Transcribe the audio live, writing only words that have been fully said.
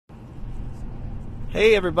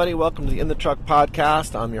Hey everybody, welcome to the In the Truck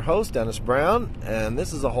podcast. I'm your host, Dennis Brown, and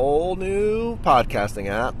this is a whole new podcasting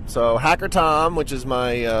app. So Hacker Tom, which is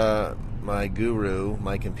my my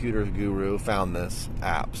computer guru, found this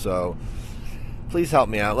app. So please help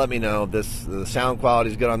me out. Let me know if the sound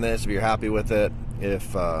quality is good on this, if you're happy with it,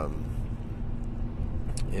 if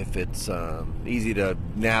it's easy to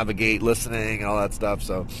navigate listening and all that stuff.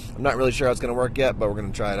 So I'm not really sure how it's going to work yet, but we're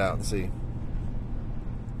going to try it out and see.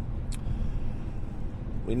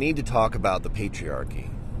 We need to talk about the patriarchy.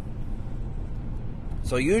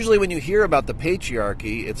 So usually when you hear about the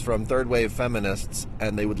patriarchy, it's from third wave feminists,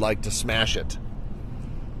 and they would like to smash it.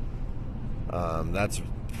 That's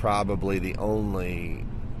probably the only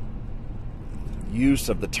use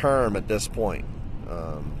of the term at this point.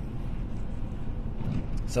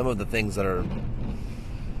 Some of the things that are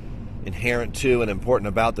inherent to and important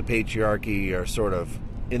about the patriarchy are sort of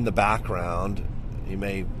in the background. You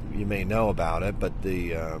may know about it, but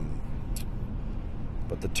the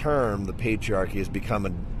term, the patriarchy, has become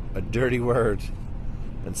a dirty word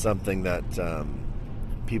and something that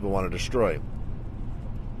people want to destroy.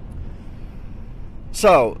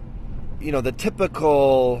 So, the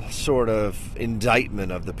typical sort of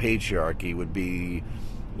indictment of the patriarchy would be,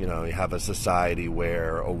 you have a society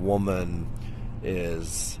where a woman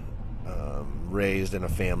is raised in a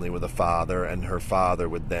family with a father, and her father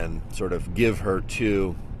would then sort of give her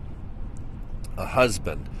to a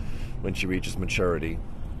husband when she reaches maturity,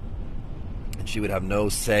 and she would have no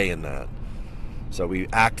say in that. So we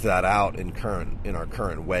act that out in our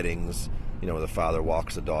current weddings, where the father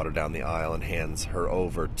walks the daughter down the aisle and hands her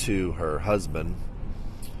over to her husband.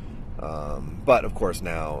 But of course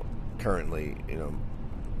now, currently,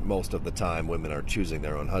 most of the time women are choosing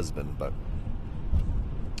their own husband, but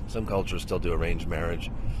some cultures still do arranged marriage.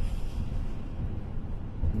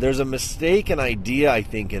 There's a mistaken idea, I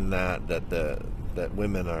think, in that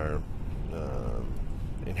women are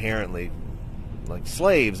inherently like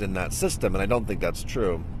slaves in that system, and I don't think that's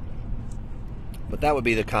true. But that would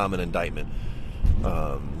be the common indictment.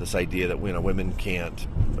 This idea that women can't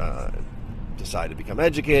decide to become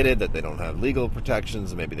educated, that they don't have legal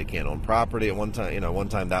protections, and maybe they can't own property. At one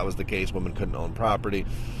time that was the case. Women couldn't own property,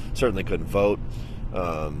 certainly couldn't vote.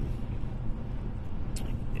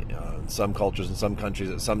 In some cultures, in some countries,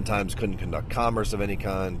 that sometimes couldn't conduct commerce of any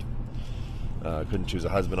kind, couldn't choose a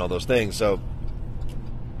husband, all those things. So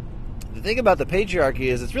the thing about the patriarchy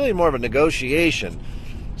is it's really more of a negotiation.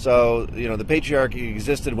 So, the patriarchy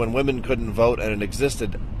existed when women couldn't vote, and it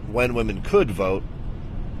existed when women could vote.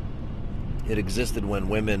 It existed when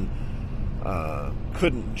women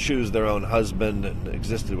couldn't choose their own husband, and it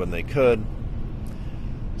existed when they could.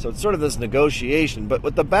 So it's sort of this negotiation. But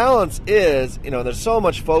what the balance is, there's so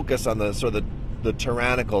much focus on the sort of the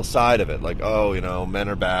tyrannical side of it. Like, men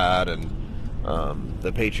are bad, and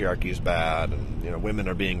the patriarchy is bad, and, women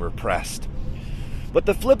are being repressed. But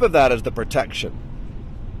the flip of that is the protection.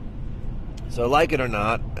 So like it or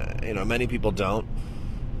not, many people don't,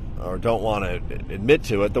 or don't want to admit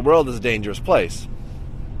to it, the world is a dangerous place.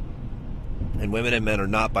 And women and men are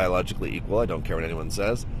not biologically equal. I don't care what anyone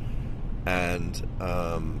says. And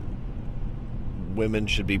women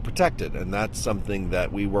should be protected, and that's something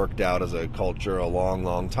that we worked out as a culture a long,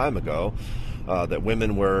 long time ago, that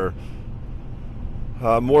women were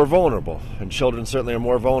more vulnerable, and children certainly are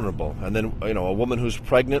more vulnerable. And then, a woman who's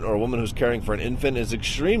pregnant or a woman who's caring for an infant is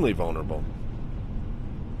extremely vulnerable,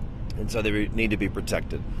 and so they need to be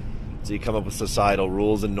protected. So you come up with societal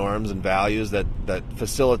rules and norms and values that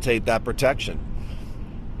facilitate that protection.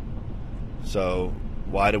 So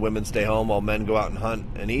why do women stay home while men go out and hunt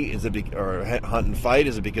and eat? Or hunt and fight?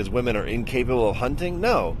 Is it because women are incapable of hunting?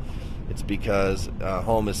 No. It's because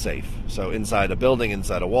home is safe. So inside a building,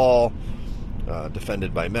 inside a wall,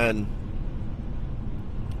 defended by men,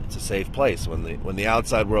 it's a safe place. When the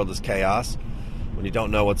outside world is chaos, when you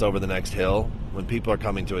don't know what's over the next hill, when people are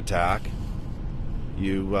coming to attack,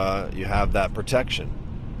 you have that protection.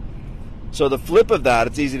 So the flip of that,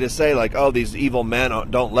 it's easy to say, like, these evil men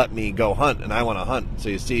don't let me go hunt, and I want to hunt. So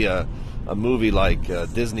you see a movie like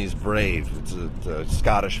Disney's Brave. It's a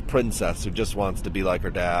Scottish princess who just wants to be like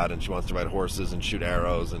her dad, and she wants to ride horses and shoot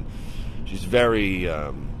arrows, and she's very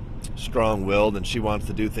strong-willed, and she wants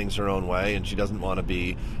to do things her own way, and she doesn't want to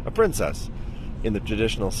be a princess in the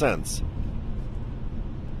traditional sense.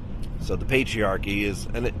 So the patriarchy is,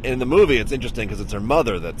 and in the movie it's interesting because it's her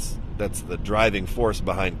mother that's the driving force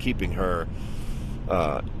behind keeping her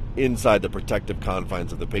inside the protective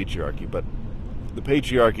confines of the patriarchy. But the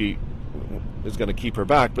patriarchy is going to keep her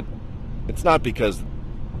back, but it's not because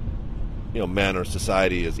men or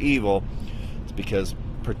society is evil. It's because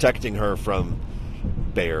protecting her from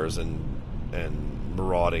bears and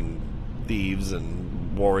marauding thieves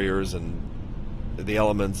and warriors and the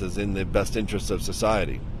elements is in the best interests of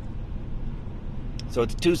society. So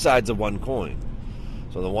it's two sides of one coin.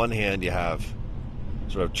 So on the one hand, you have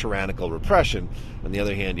sort of tyrannical repression. On the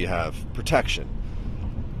other hand, you have protection.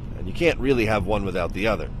 And you can't really have one without the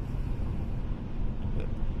other.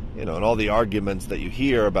 And all the arguments that you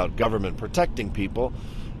hear about government protecting people,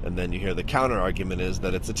 and then you hear the counter-argument is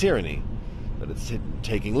that it's a tyranny, that it's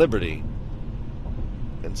taking liberty.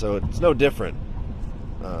 And so it's no different,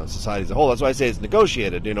 society as a whole. That's why I say it's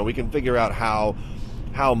negotiated. We can figure out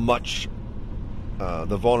how much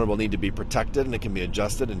the vulnerable need to be protected, and it can be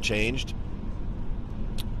adjusted and changed.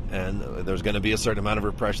 And there's going to be a certain amount of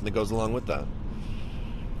repression that goes along with that.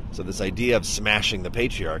 So this idea of smashing the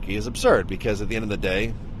patriarchy is absurd, because at the end of the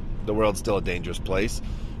day, the world's still a dangerous place,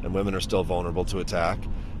 and women are still vulnerable to attack,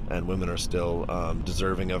 and women are still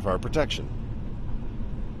deserving of our protection.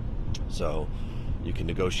 So you can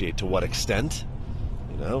negotiate to what extent.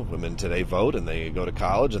 Women today vote, and they go to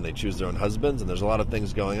college, and they choose their own husbands, and there's a lot of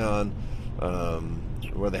things going on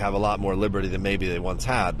where they have a lot more liberty than maybe they once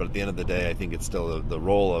had. But at the end of the day, I think it's still the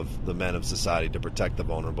role of the men of society to protect the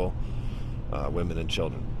vulnerable, women and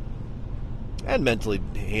children, and mentally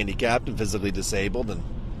handicapped and physically disabled, and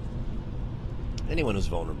anyone who's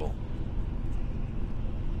vulnerable.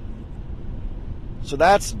 So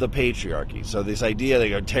that's the patriarchy. So this idea they're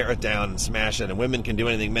going to tear it down and smash it, and women can do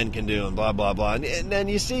anything men can do, and blah, blah, blah. And then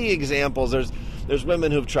you see examples. There's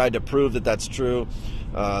women who've tried to prove that that's true.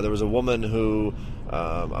 There was a woman who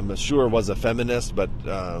I'm sure was a feminist, but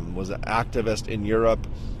was an activist in Europe,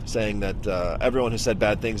 saying that everyone who said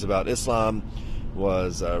bad things about Islam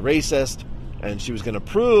was racist, and she was going to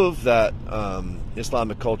prove that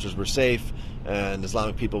Islamic cultures were safe and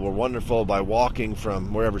Islamic people were wonderful by walking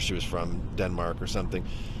from wherever she was from, Denmark or something,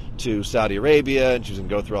 to Saudi Arabia, and she was going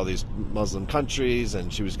to go through all these Muslim countries,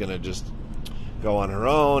 and she was going to just go on her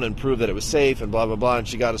own and prove that it was safe and blah, blah, blah. And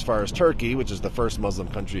she got as far as Turkey, which is the first Muslim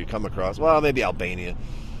country you come across. Well, maybe Albania,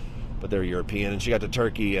 but they're European. And she got to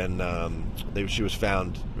Turkey, and she was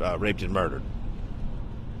found raped and murdered.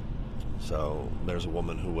 So there's a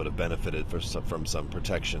woman who would have benefited from some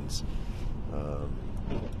protections,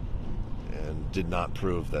 and did not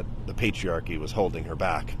prove that the patriarchy was holding her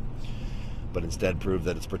back, but instead proved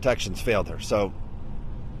that its protections failed her. So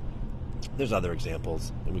there's other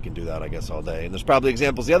examples, and we can do that, I guess, all day. And there's probably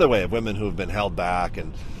examples the other way of women who have been held back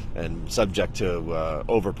and subject to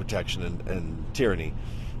overprotection and tyranny.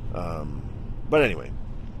 But anyway,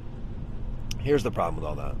 here's the problem with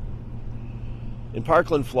all that. In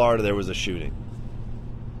Parkland, Florida, there was a shooting.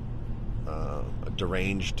 A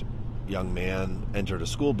deranged young man entered a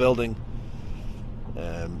school building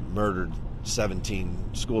and murdered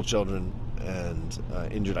 17 school children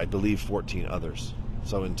and injured, I believe, 14 others.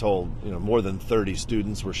 So in total, more than 30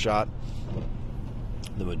 students were shot.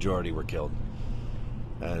 The majority were killed.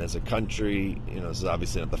 And as a country, this is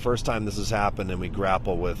obviously not the first time this has happened, and we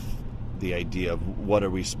grapple with the idea of what are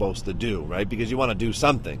we supposed to do, right? Because you want to do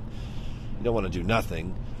something. You don't want to do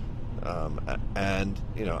nothing. And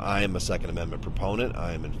I am a Second Amendment proponent.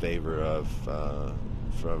 I am in favor of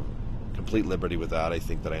from complete liberty with that. I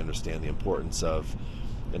think that I understand the importance of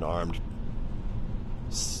an armed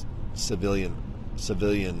civilian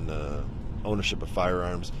ownership of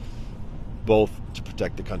firearms, both to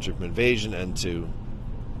protect the country from invasion and to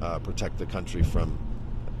protect the country from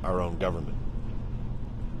our own government.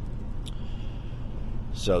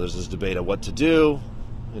 So there's this debate of what to do.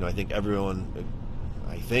 I think everyone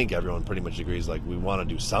pretty much agrees, like, we want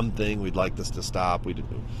to do something. We'd like this to stop.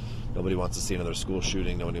 Nobody wants to see another school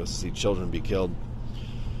shooting. Nobody wants to see children be killed.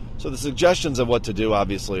 So the suggestions of what to do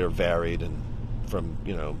obviously are varied, and from,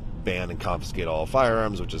 ban and confiscate all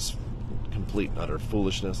firearms, which is complete and utter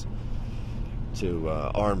foolishness, to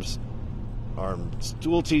armed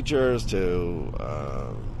school teachers, to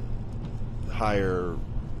hire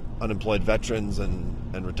unemployed veterans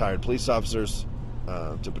and retired police officers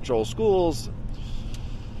to patrol schools,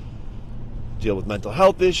 deal with mental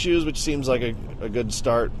health issues, which seems like a good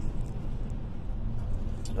start.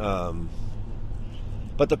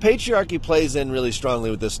 But the patriarchy plays in really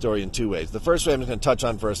strongly with this story in two ways. The first way I'm just going to touch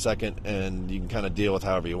on for a second, and you can kind of deal with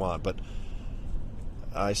however you want. But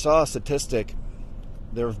I saw a statistic.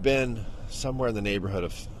 There have been somewhere in the neighborhood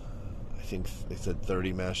of, I think they said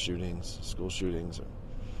 30 mass shootings, school shootings. Or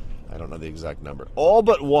I don't know the exact number. All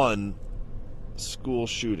but one school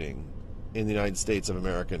shooting in the United States of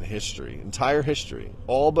American history, entire history,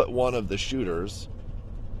 all but one of the shooters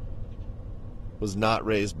was not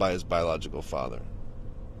raised by his biological father.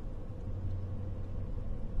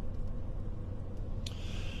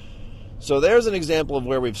 So there's an example of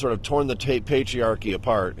where we've sort of torn the patriarchy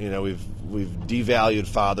apart. You know, we've devalued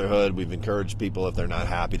fatherhood. We've encouraged people, if they're not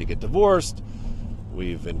happy, to get divorced.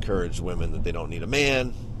 We've encouraged women that they don't need a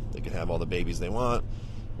man. They can have all the babies they want.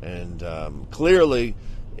 And clearly,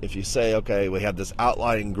 if you say, okay, we have this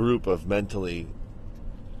outlying group of mentally,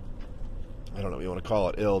 I don't know what you want to call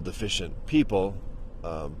it, ill, deficient people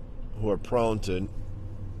who are prone to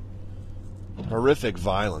horrific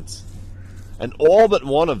violence. And all but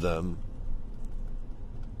one of them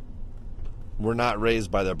were not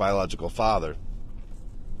raised by their biological father.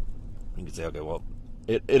 You can say, okay, well,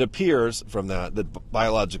 it appears from that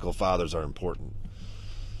biological fathers are important.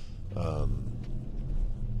 And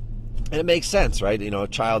it makes sense, right? You know, a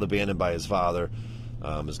child abandoned by his father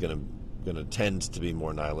is going to tend to be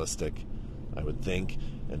more nihilistic, I would think,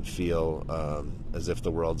 and feel as if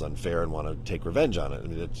the world's unfair and want to take revenge on it. I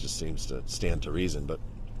mean, it just seems to stand to reason. But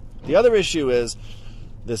the other issue is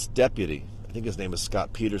this deputy. I think his name is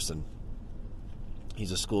Scott Peterson.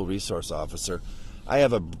 He's a school resource officer. I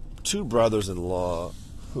have two brothers-in-law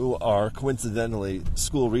who are coincidentally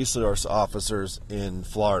school resource officers in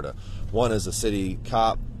Florida. One is a city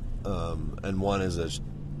cop, and one is a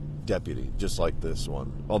deputy, just like this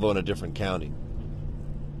one, although in a different county.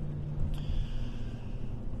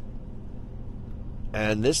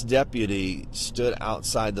 And this deputy stood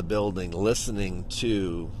outside the building listening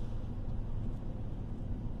to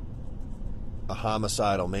a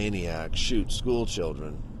homicidal maniac shoot school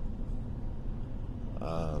children,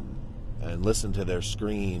 and listened to their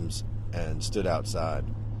screams, and stood outside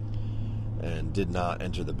and did not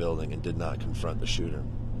enter the building and did not confront the shooter.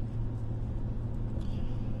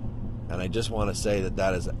 And I just want to say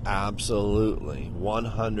that is absolutely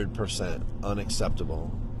 100%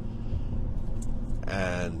 unacceptable.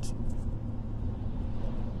 And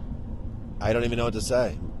I don't even know what to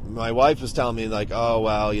say. My wife was telling me, like, oh,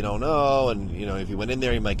 well, you don't know, and, you know, if you went in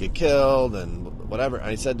there, you might get killed, and whatever. And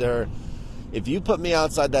I said to her, if you put me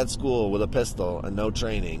outside that school with a pistol and no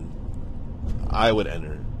training, I would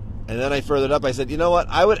enter. And then I furthered up, I said, you know what,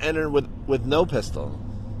 I would enter with no pistol.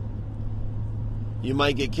 You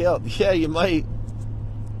might get killed. Yeah, you might.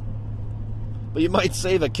 But you might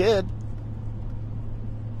save a kid.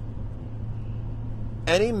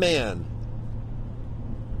 Any man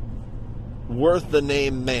worth the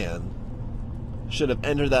name man should have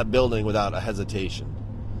entered that building without a hesitation.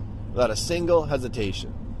 Without a single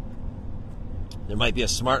hesitation. There might be a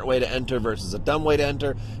smart way to enter versus a dumb way to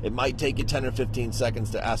enter. It might take you 10 or 15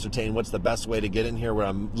 seconds to ascertain what's the best way to get in here where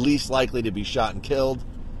I'm least likely to be shot and killed.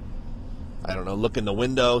 I don't know, look in the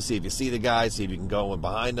window, see if you see the guy, see if you can go in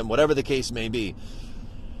behind him, whatever the case may be.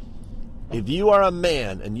 If you are a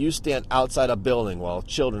man and you stand outside a building while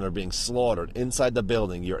children are being slaughtered inside the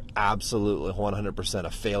building, you're absolutely 100% a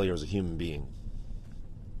failure as a human being.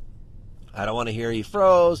 I don't want to hear he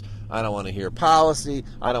froze. I don't want to hear policy.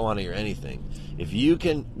 I don't want to hear anything. If you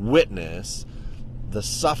can witness the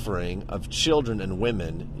suffering of children and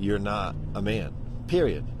women, you're not a man.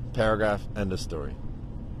 Period. Paragraph. End of story.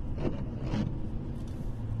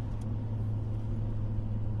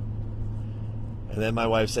 And then my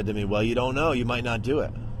wife said to me, well, you don't know. You might not do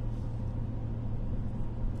it.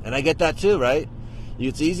 And I get that too, right?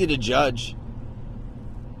 It's easy to judge.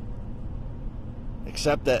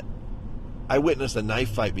 Except that I witnessed a knife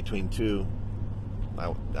fight between two, I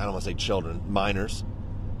don't want to say children, minors.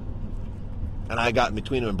 And I got in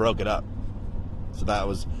between them and broke it up. So that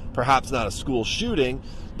was perhaps not a school shooting,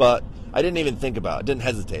 but I didn't even think about it. Didn't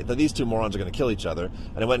hesitate. These two morons are going to kill each other.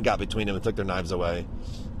 And I went and got between them and took their knives away.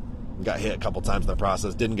 Got hit a couple times in the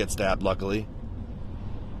process. Didn't get stabbed, luckily.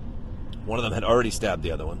 One of them had already stabbed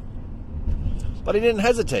the other one. But I didn't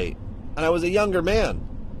hesitate. And I was a younger man.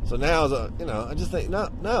 So now, I just think,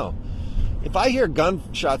 no. If I hear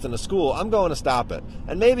gunshots in a school, I'm going to stop it.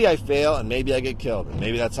 And maybe I fail, and maybe I get killed. And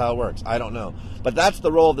maybe that's how it works. I don't know. But that's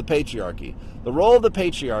the role of the patriarchy. The role of the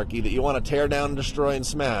patriarchy that you want to tear down and destroy and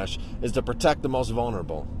smash is to protect the most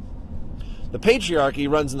vulnerable. The patriarchy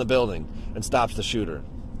runs in the building and stops the shooter.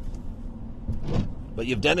 But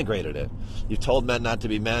you've denigrated it. You've told men not to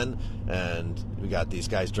be men, and we got these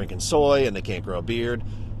guys drinking soy, and they can't grow a beard.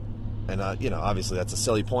 And, obviously that's a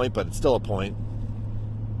silly point, but it's still a point.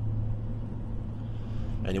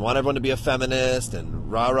 And you want everyone to be a feminist,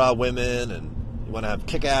 and rah-rah women, and you want to have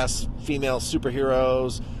kick-ass female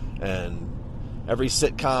superheroes, and every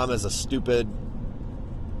sitcom has a stupid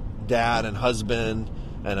dad and husband,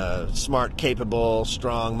 and a smart, capable,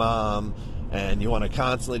 strong mom, and you want to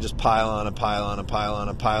constantly just pile on and pile on and pile on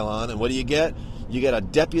and pile on. And what do you get? You get a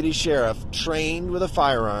deputy sheriff trained with a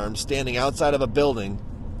firearm standing outside of a building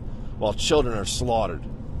while children are slaughtered.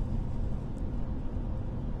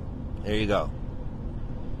 There you go.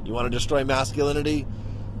 You want to destroy masculinity,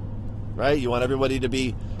 right? You want everybody to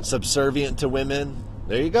be subservient to women.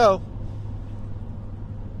 There you go.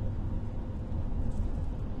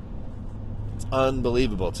 It's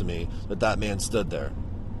unbelievable to me that man stood there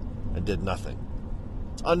and did nothing.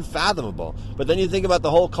 It's unfathomable. But then you think about the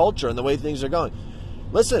whole culture and the way things are going.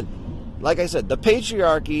 Listen, like I said, the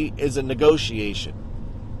patriarchy is a negotiation.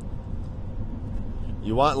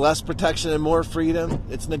 You want less protection and more freedom?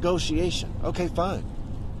 It's negotiation. Okay, fine.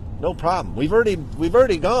 No problem. We've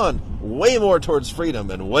already gone way more towards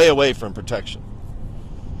freedom and way away from protection.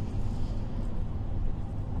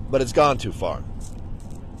 But it's gone too far.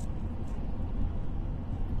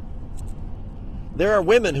 There are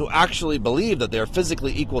women who actually believe that they are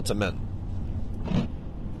physically equal to men.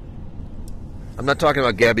 I'm not talking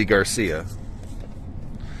about Gabby Garcia.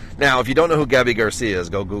 Now, if you don't know who Gabby Garcia is,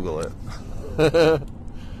 go Google it.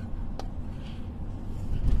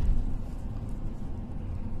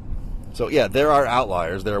 So, yeah, there are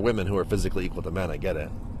outliers. There are women who are physically equal to men. I get it.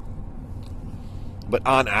 But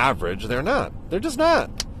on average, they're not. They're just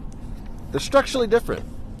not. They're structurally different.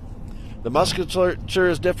 The musculature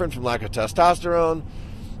is different from lack of testosterone.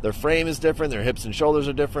 Their frame is different. Their hips and shoulders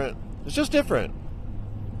are different. It's just different.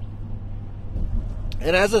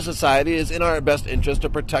 And as a society, it's in our best interest to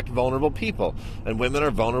protect vulnerable people. And women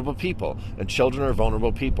are vulnerable people. And children are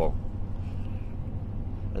vulnerable people.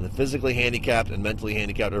 And the physically handicapped and mentally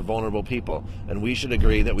handicapped are vulnerable people. And we should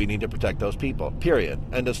agree that we need to protect those people. Period.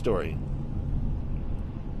 End of story.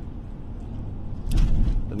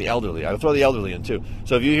 And the elderly. I would throw the elderly in too.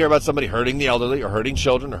 So if you hear about somebody hurting the elderly or hurting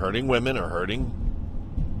children or hurting women or hurting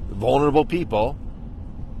vulnerable people,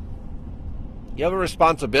 you have a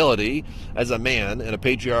responsibility as a man in a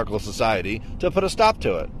patriarchal society to put a stop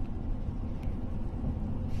to it.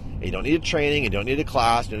 And you don't need a training, you don't need a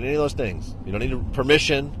class, you don't need any of those things. You don't need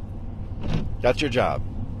permission. That's your job.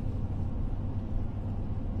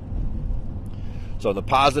 So on the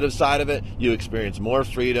positive side of it, you experience more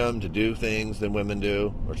freedom to do things than women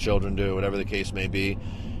do, or children do, whatever the case may be.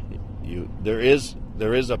 There is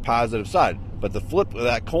a positive side. But the flip of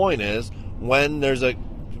that coin is when there's a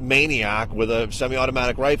maniac with a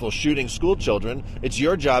semi-automatic rifle shooting school children, it's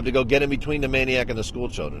your job to go get in between the maniac and the school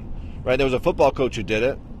children. Right? There was a football coach who did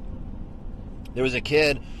it. There was a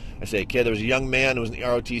kid, there was a young man who was in the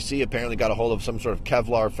ROTC, apparently got a hold of some sort of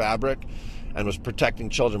Kevlar fabric and was protecting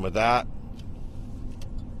children with that.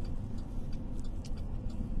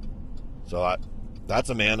 So that's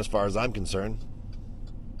a man as far as I'm concerned.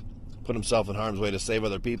 Put himself in harm's way to save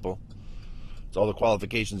other people. It's all the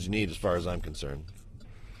qualifications you need as far as I'm concerned.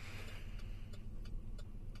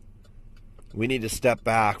 We need to step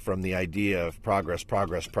back from the idea of progress,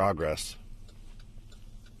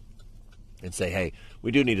 and say, hey,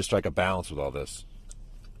 we do need to strike a balance with all this.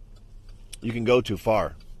 You can go too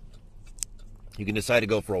far. You can decide to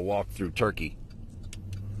go for a walk through Turkey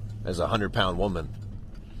as a 100-pound woman.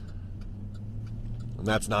 And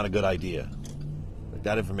that's not a good idea.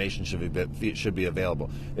 That information should be available.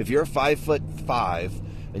 If you're 5'5"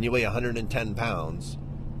 and you weigh 110 pounds,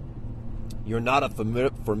 you're not a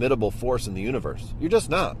formidable force in the universe. You're just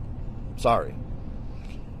not. Sorry.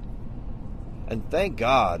 And thank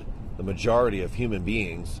God the majority of human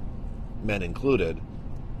beings, men included,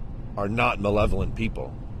 are not malevolent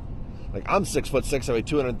people. Like, I'm 6'6", I weigh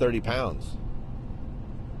 230 pounds.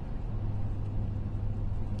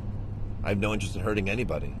 I have no interest in hurting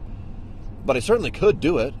anybody. But I certainly could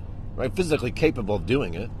do it, right? Physically capable of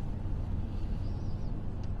doing it.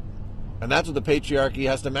 And that's what the patriarchy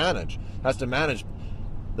has to manage. It has to manage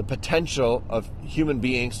the potential of human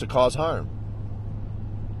beings to cause harm.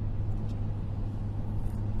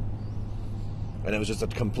 And it was just a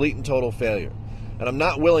complete and total failure. And I'm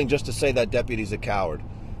not willing just to say that deputy's a coward,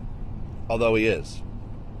 although he is.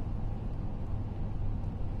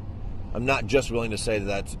 I'm not just willing to say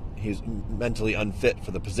that he's mentally unfit for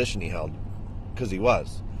the position he held, because he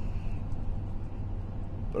was.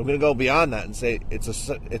 But I'm going to go beyond that and say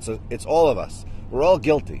it's all of us. We're all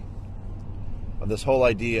guilty of this whole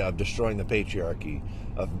idea of destroying the patriarchy,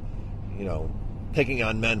 of, picking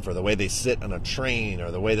on men for the way they sit on a train,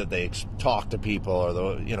 or the way that they talk to people, or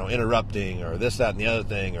the interrupting, or this, that, and the other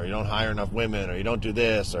thing, or you don't hire enough women, or you don't do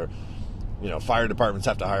this, or fire departments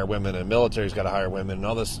have to hire women, and military's got to hire women, and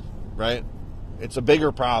all this, right? It's a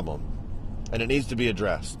bigger problem, and it needs to be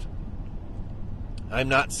addressed. I'm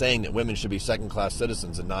not saying that women should be second-class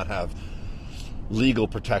citizens and not have legal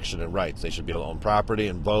protection and rights. They should be able to own property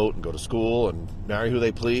and vote and go to school and marry who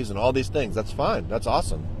they please and all these things. That's fine. That's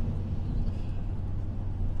awesome.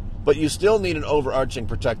 But you still need an overarching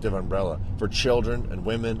protective umbrella for children and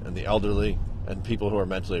women and the elderly and people who are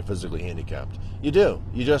mentally or physically handicapped. You do.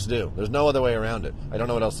 You just do. There's no other way around it. I don't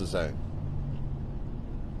know what else to say.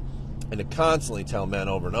 And to constantly tell men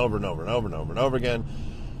over and over and over and over and over and over again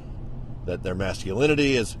that their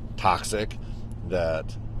masculinity is toxic,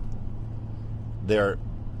 that their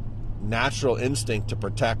natural instinct to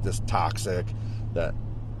protect is toxic, that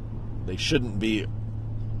they shouldn't be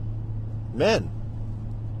men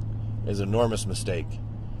is an enormous mistake.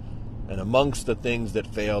 And amongst the things that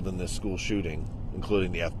failed in this school shooting,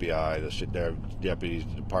 including the FBI, their deputy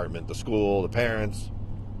department, the school, the parents,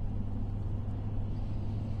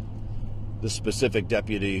 the specific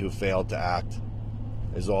deputy who failed to act,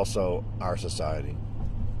 is also our society.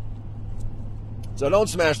 So don't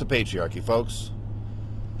smash the patriarchy, folks.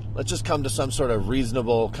 Let's just come to some sort of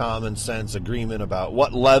reasonable, common sense agreement about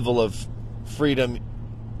what level of freedom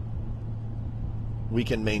we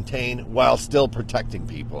can maintain while still protecting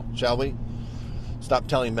people, shall we? Stop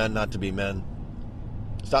telling men not to be men.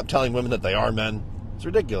 Stop telling women that they are men. It's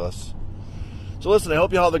ridiculous. So listen, I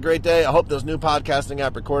hope you all have a great day. I hope this new podcasting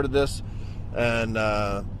app recorded this. And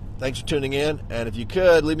thanks for tuning in. And if you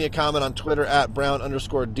could, leave me a comment on Twitter at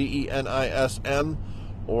Brown_DENISM,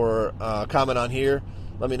 or comment on here.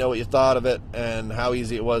 Let me know what you thought of it and how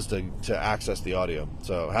easy it was to access the audio.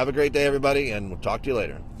 So have a great day, everybody, and we'll talk to you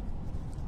later.